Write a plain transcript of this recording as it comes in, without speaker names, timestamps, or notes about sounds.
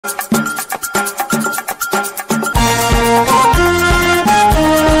Hello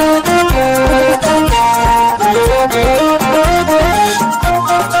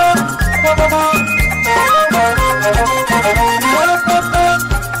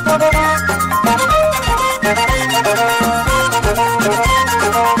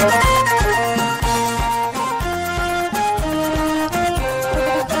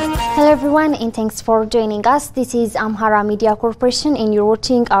everyone and thanks for joining us. This is Amhara Media Corporation and you're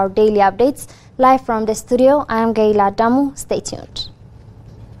watching our daily updates live from the studio. I am Gaila Damu. Stay tuned.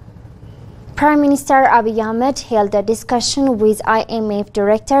 Prime Minister Abiy Ahmed held a discussion with IMF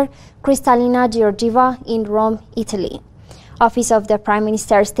Director Kristalina Georgieva in Rome, Italy. Office of the Prime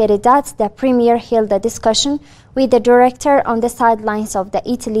Minister stated that the Premier held a discussion with the Director on the sidelines of the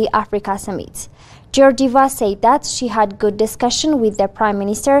Italy-Africa Summit. Georgieva said that she had good discussion with the Prime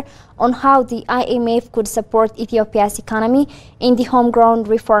Minister on how the IMF could support Ethiopia's economy in the homegrown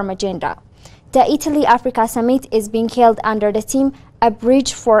reform agenda. The Italy-Africa Summit is being held under the theme A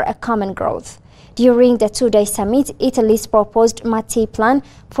Bridge for a Common Growth. During the two-day summit, Italy's proposed Mattei Plan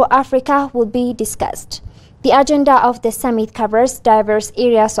for Africa will be discussed. The agenda of the summit covers diverse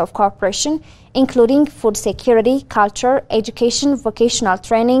areas of cooperation, including food security, culture, education, vocational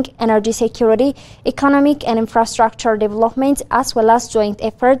training, energy security, economic and infrastructure development, as well as joint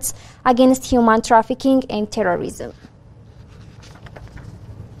efforts against human trafficking and terrorism.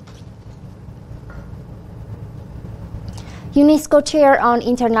 UNESCO Chair on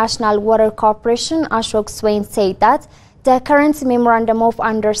International Water Cooperation, Ashok Swain, said that the current Memorandum of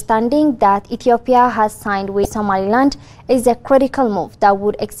Understanding that Ethiopia has signed with Somaliland is a critical move that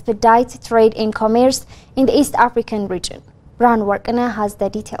would expedite trade and commerce in the East African region. Ran Warkana has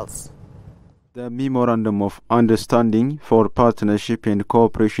the details. The Memorandum of Understanding for Partnership and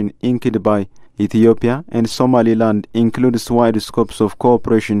Cooperation inked by Ethiopia and Somaliland includes wide scopes of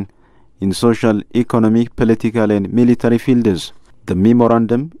cooperation in social, economic, political and military fields. The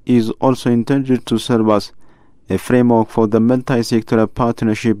memorandum is also intended to serve as a framework for the multi-sectoral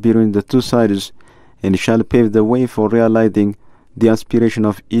partnership between the two sides and shall pave the way for realizing the aspiration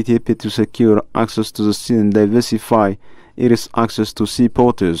of Ethiopia to secure access to the sea and diversify its access to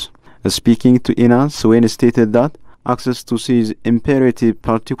seaports. Speaking to INA, Swain stated that access to sea is imperative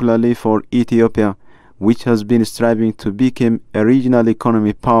particularly for Ethiopia, which has been striving to become a regional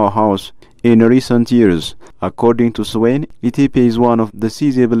economic powerhouse in recent years. According to Swain, Ethiopia is one of the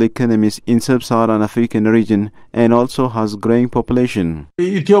seizable economies in sub-Saharan African region and also has growing population.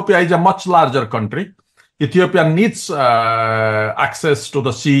 Ethiopia is a much larger country. Ethiopia needs access to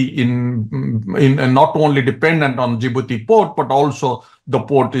the sea in not only dependent on Djibouti port, but also the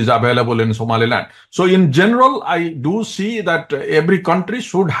port is available in Somaliland. So in general, I do see that every country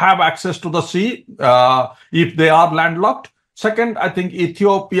should have access to the sea if they are landlocked. Second, I think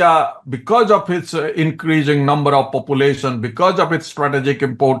Ethiopia, because of its increasing number of population, because of its strategic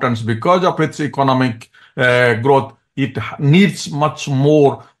importance, because of its economic growth, it needs much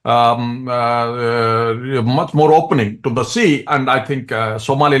more opening to the sea, and I think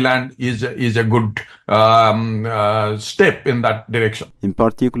Somaliland is a good step in that direction. In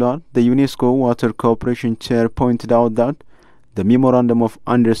particular, the UNESCO Water Cooperation Chair pointed out that the Memorandum of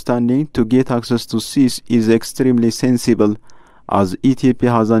Understanding to get access to seas is extremely sensible as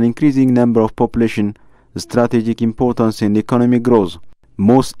Ethiopia has an increasing number of population, strategic importance and economic growth.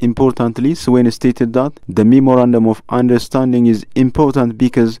 Most importantly, Swain stated that the Memorandum of Understanding is important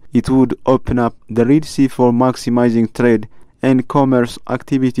because it would open up the Red Sea for maximizing trade and commerce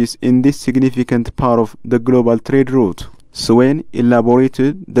activities in this significant part of the global trade route. Swain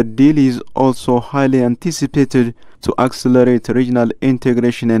elaborated the deal is also highly anticipated to accelerate regional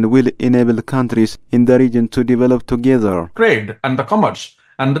integration and will enable countries in the region to develop together. Trade and the commerce.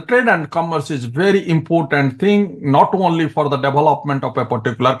 And the trade and commerce is very important thing, not only for the development of a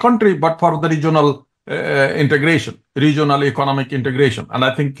particular country, but for the regional integration, regional economic integration. And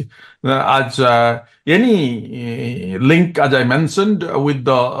I think as any link, as I mentioned, with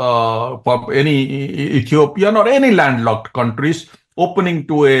the for any Ethiopian or any landlocked countries, opening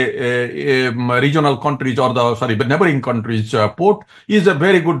to a regional countries or the neighboring countries port is a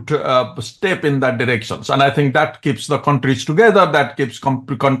very good step in that direction. And I think that keeps the countries together, that keeps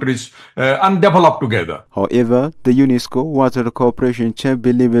countries undeveloped together. However, the UNESCO Water Cooperation Chair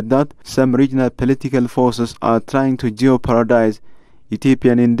believed that some regional political forces are trying to jeopardize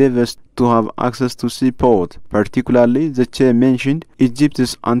Ethiopian endeavors to have access to seaport. Particularly, the chair mentioned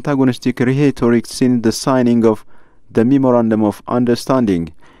Egypt's antagonistic rhetoric since the signing of the Memorandum of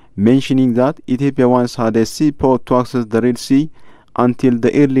Understanding, mentioning that Ethiopia once had a seaport to access the Red Sea until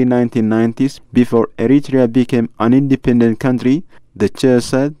the early 1990s, before Eritrea became an independent country, The chair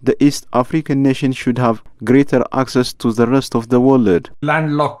said the East African nation should have greater access to the rest of the world.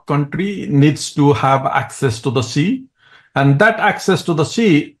 Landlocked country needs to have access to the sea, and that access to the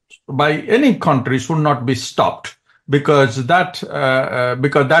sea by any country should not be stopped, because that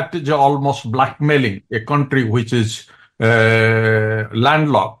is almost blackmailing a country which is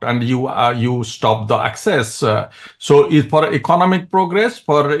landlocked, and you stop the access. So for economic progress,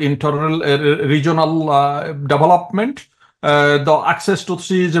 for internal regional development, the access to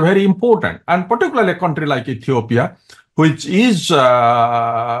sea is very important, and particularly a country like Ethiopia, which is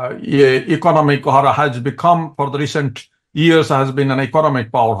economic or has become for the recent years has been an economic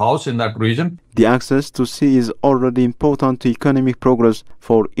powerhouse in that region. The access to sea is already important to economic progress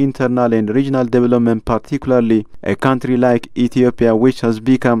for internal and regional development, particularly a country like Ethiopia, which has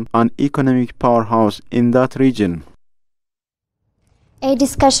become an economic powerhouse in that region. A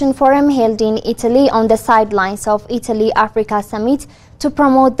discussion forum held in Italy on the sidelines of Italy-Africa Summit to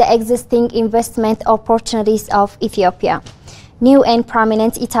promote the existing investment opportunities of Ethiopia. New and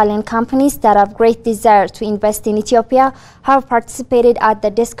prominent Italian companies that have great desire to invest in Ethiopia have participated at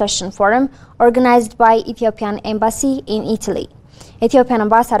the discussion forum organized by Ethiopian Embassy in Italy. Ethiopian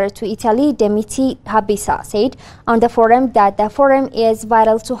ambassador to Italy, Demiti Habisa, said on the forum that the forum is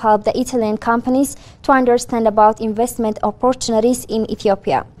vital to help the Italian companies to understand about investment opportunities in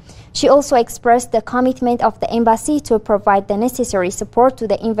Ethiopia. She also expressed the commitment of the embassy to provide the necessary support to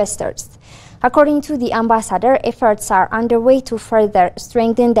the investors. According to the ambassador, efforts are underway to further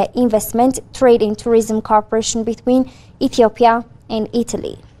strengthen the investment, trade and tourism cooperation between Ethiopia and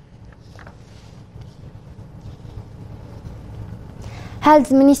Italy.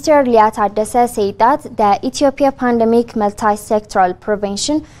 Health Minister Liat Adessa said that the Ethiopia Pandemic Multi-Sectoral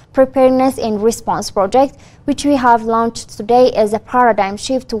Prevention, Preparedness and Response Project, which we have launched today, is a paradigm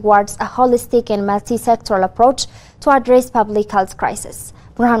shift towards a holistic and multi-sectoral approach to address public health crisis.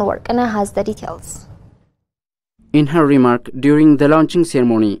 Burhan Warkana has the details. In her remark during the launching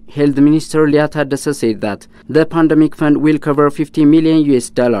ceremony, Health Minister Liat Adessa said that the pandemic fund will cover $50 million,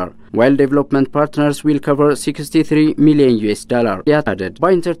 while development partners will cover $63 million. Liat added,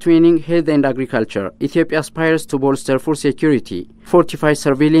 by intertwining health and agriculture, Ethiopia aspires to bolster food security, fortify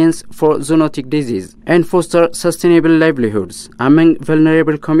surveillance for zoonotic disease, and foster sustainable livelihoods among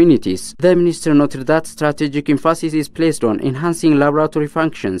vulnerable communities. The minister noted that strategic emphasis is placed on enhancing laboratory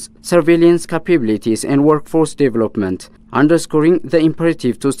functions, surveillance capabilities, and workforce development, underscoring the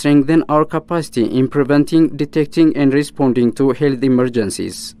imperative to strengthen our capacity in preventing, detecting, and responding to health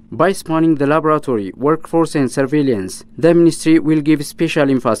emergencies. By spanning the laboratory, workforce, and surveillance, the ministry will give special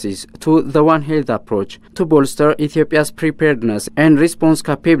emphasis to the One Health approach to bolster Ethiopia's preparedness and response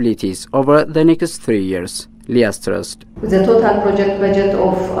capabilities over the next 3 years. Liat stressed. With a total project budget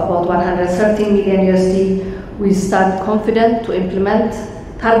of about $113 million, we stand confident to implement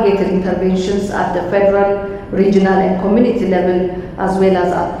targeted interventions at the federal, regional, and community level, as well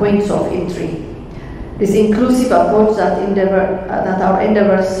as at points of entry. This inclusive approach that our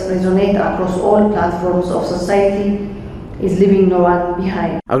endeavors resonate across all platforms of society is leaving no one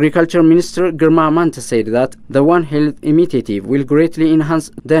behind. Agriculture Minister Girma Amanta said that the One Health initiative will greatly enhance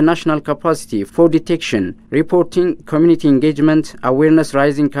the national capacity for detection, reporting, community engagement,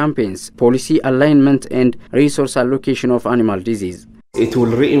 awareness-raising campaigns, policy alignment, and resource allocation of animal disease. It will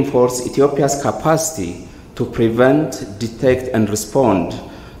reinforce Ethiopia's capacity to prevent, detect, and respond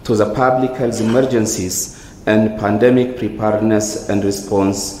to the public health emergencies and pandemic preparedness and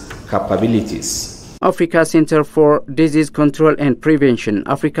response capabilities. Africa Center for Disease Control and Prevention,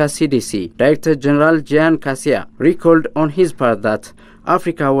 Africa CDC, Director General Jean Kassia, recalled on his part that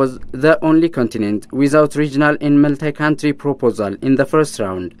Africa was the only continent without regional and multi-country proposal in the first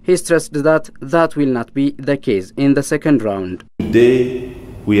round. He stressed that that will not be the case in the second round. Today,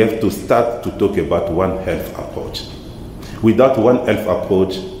 we have to start to talk about One Health approach. Without One Health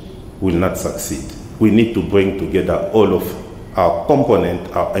approach, we will not succeed. We need to bring together all of our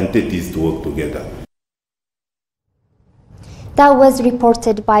components, our entities to work together. That was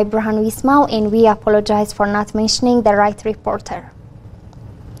reported by Burhan Wismau, and we apologize for not mentioning the right reporter.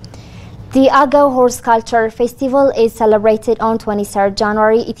 The Agao Horse Culture Festival is celebrated on 23rd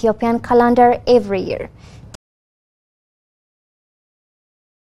January Ethiopian calendar every year.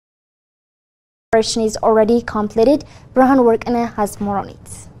 The operation is already completed. Burhan Warkana has more on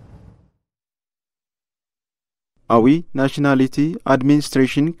it. Awi Nationality,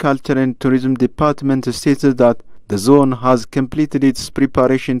 Administration, Culture and Tourism Department stated that the zone has completed its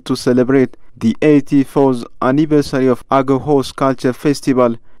preparation to celebrate the 84th anniversary of Agao Horse Culture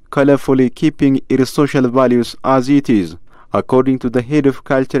Festival, colorfully keeping its social values as it is. According to the head of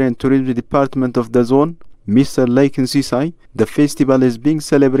Culture and Tourism Department of the zone, Mr. Laiken Sisay, the festival is being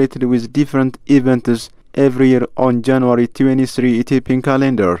celebrated with different events every year on January 23 Ethiopian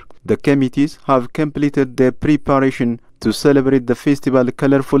calendar. The committees have completed their preparation to celebrate the festival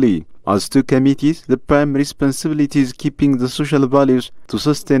colorfully. As two committees, the prime responsibility is keeping the social values to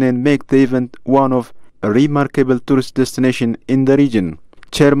sustain and make the event one of a remarkable tourist destination in the region.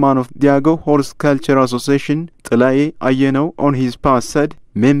 Chairman of the Ago Horse Culture Association, Tlaye Ayeno, on his part said,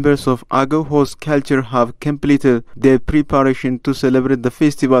 members of Ago Horse Culture have completed their preparation to celebrate the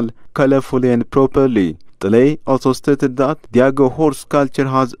festival colorfully and properly. Tlaye also stated that the Ago Horse Culture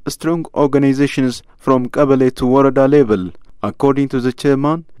has strong organizations from Kabale to Warada level. According to the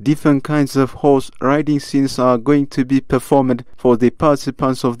chairman, different kinds of horse riding scenes are going to be performed for the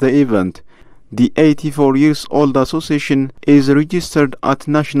participants of the event. The 84-year-old association is registered at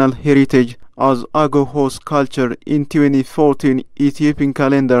National Heritage as Ago Horse Culture in 2014 Ethiopian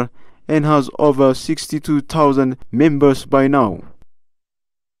calendar and has over 62,000 members by now.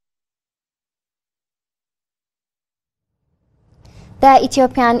 The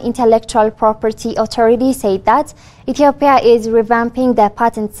Ethiopian Intellectual Property Authority said that Ethiopia is revamping the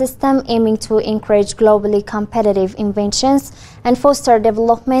patent system, aiming to encourage globally competitive inventions and foster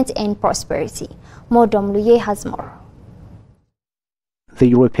development and prosperity. Modom Luye has more. The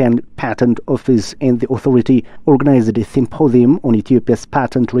European Patent Office and the authority organized a symposium on Ethiopia's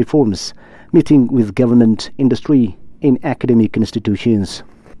patent reforms, meeting with government, industry, and academic institutions.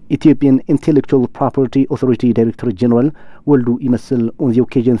 Ethiopian Intellectual Property Authority Director General Woldu Imasel on the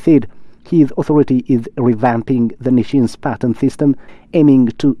occasion said his authority is revamping the nation's patent system, aiming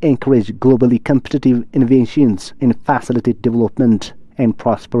to encourage globally competitive inventions and facilitate development and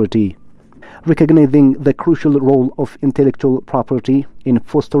prosperity. Recognizing the crucial role of intellectual property in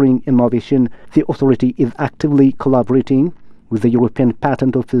fostering innovation, the authority is actively collaborating with the European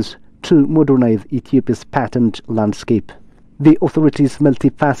Patent Office to modernize Ethiopia's patent landscape. The authority's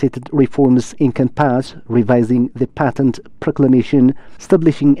multifaceted reforms encompass revising the patent proclamation,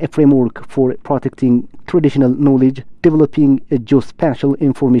 establishing a framework for protecting traditional knowledge, developing a geospatial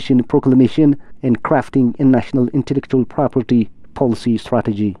information proclamation, and crafting a national intellectual property policy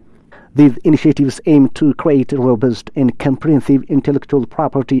strategy. These initiatives aim to create a robust and comprehensive intellectual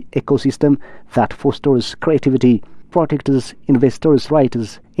property ecosystem that fosters creativity, protects investors'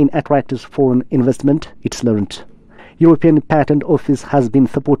 rights, and attracts foreign investment, it's learned. European Patent Office has been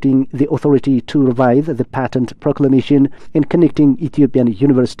supporting the authority to revise the patent proclamation and connecting Ethiopian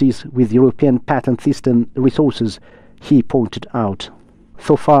universities with European patent system resources, he pointed out.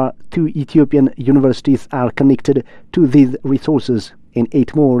 So far, 2 Ethiopian universities are connected to these resources, and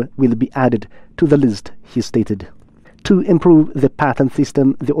 8 more will be added to the list, he stated. To improve the patent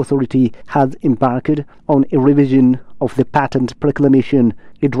system, the authority has embarked on a revision of the patent proclamation,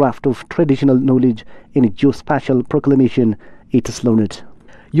 a draft of traditional knowledge, and a geospatial proclamation, it is learned.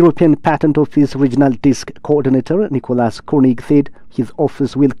 European Patent Office Regional Desk Coordinator Nicolas Koenig said his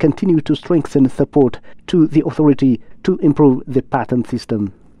office will continue to strengthen support to the authority to improve the patent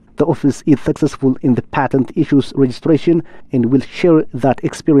system. The office is successful in the patent issues registration and will share that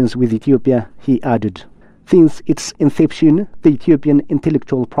experience with Ethiopia, he added. Since its inception, the Ethiopian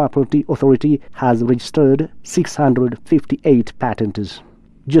Intellectual Property Authority has registered 658 patents.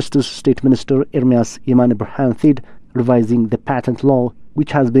 Justice State Minister Ermias Yemane Birhan said revising the patent law,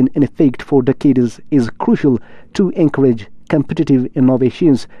 which has been in effect for decades, is crucial to encourage competitive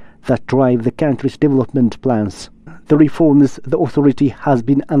innovations that drive the country's development plans. The reforms the authority has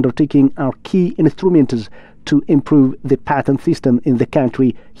been undertaking are key instruments to improve the patent system in the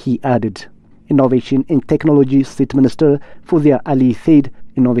country, he added. Innovation and Technology State Minister Fuzia Ali said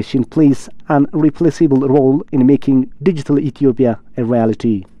innovation plays an irreplaceable role in making digital Ethiopia a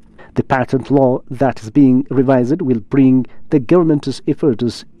reality. The patent law that is being revised will bring the government's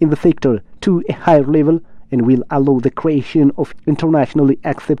efforts in the sector to a higher level and will allow the creation of internationally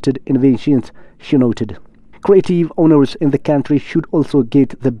accepted inventions, she noted. Creative owners in the country should also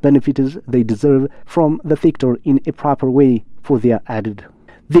get the benefits they deserve from the sector in a proper way, Fuzia added.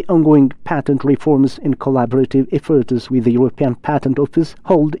 The ongoing patent reforms and collaborative efforts with the European Patent Office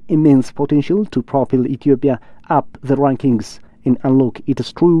hold immense potential to propel Ethiopia up the rankings and unlock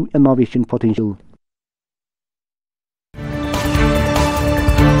its true innovation potential.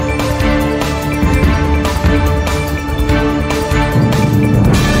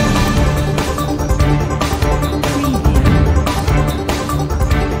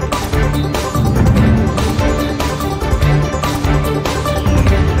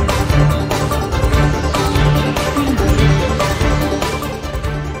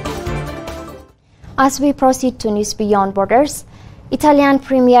 As we proceed to news beyond borders, Italian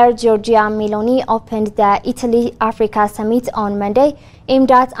Premier Giorgia Meloni opened the Italy-Africa Summit on Monday,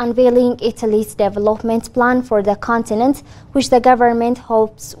 aimed at unveiling Italy's development plan for the continent, which the government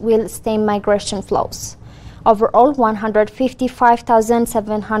hopes will stem migration flows. Overall,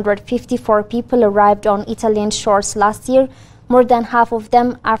 155,754 people arrived on Italian shores last year, more than half of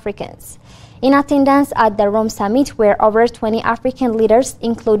them Africans. In attendance at the Rome summit were over 20 African leaders,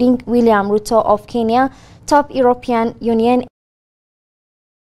 including William Ruto of Kenya, top European Union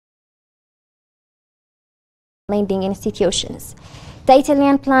lending institutions. The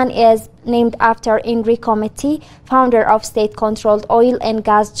Italian plan is named after Enrico Metti, founder of state-controlled oil and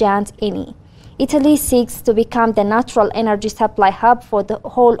gas giant Eni. Italy seeks to become the natural energy supply hub for the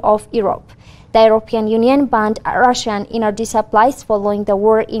whole of Europe. The European Union banned Russian energy supplies following the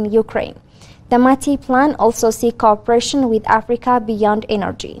war in Ukraine. The Metti plan also seeks cooperation with Africa beyond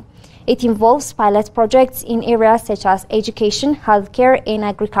energy. It involves pilot projects in areas such as education, healthcare, and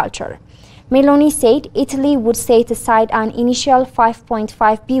agriculture. Meloni said Italy would set aside an initial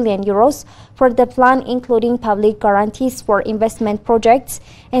 5.5 billion euros for the plan, including public guarantees for investment projects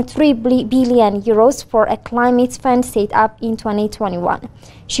and 3 billion euros for a climate fund set up in 2021.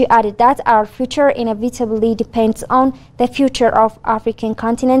 She added that our future inevitably depends on the future of African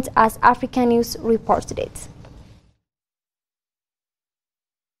continent, as Africa News reported it.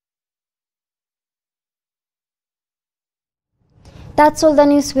 That's all the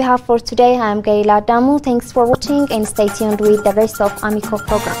news we have for today. I am Gaila Damu. Thanks for watching and stay tuned with the rest of Ameco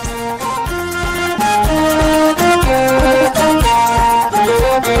program.